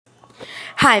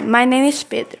Hi, my name is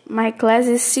Pedro. My class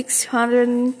is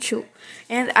 602,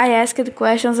 and I asked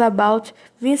questions about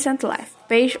Vincent life,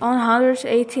 page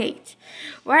 188.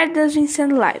 Where does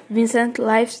Vincent live? Vincent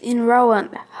lives in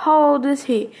Rwanda. How old is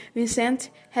he?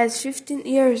 Vincent has 15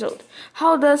 years old.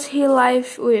 How does he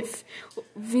live with?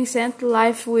 Vincent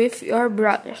live with your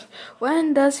brothers.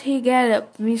 When does he get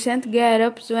up? Vincent get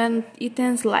up when it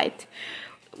is light.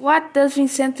 What does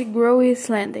Vincent grow his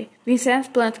land?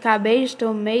 Vincent plant cabbage,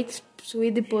 tomatoes,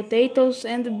 sweet potatoes,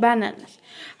 and bananas.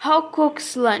 How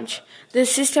cooks lunch? The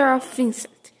sister of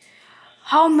Vincent.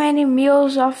 How many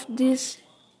meals of this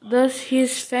does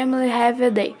his family have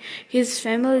a day? His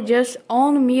family just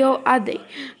one meal a day.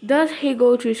 Does he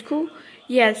go to school?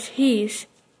 Yes, he is.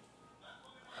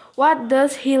 What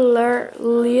does he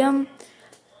learn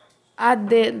at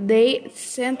the day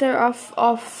center of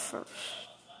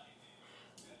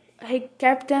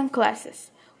captain classes?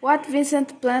 What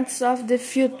Vincent plans of the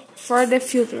for the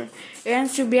future? And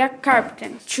to be a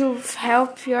captain to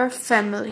help your family.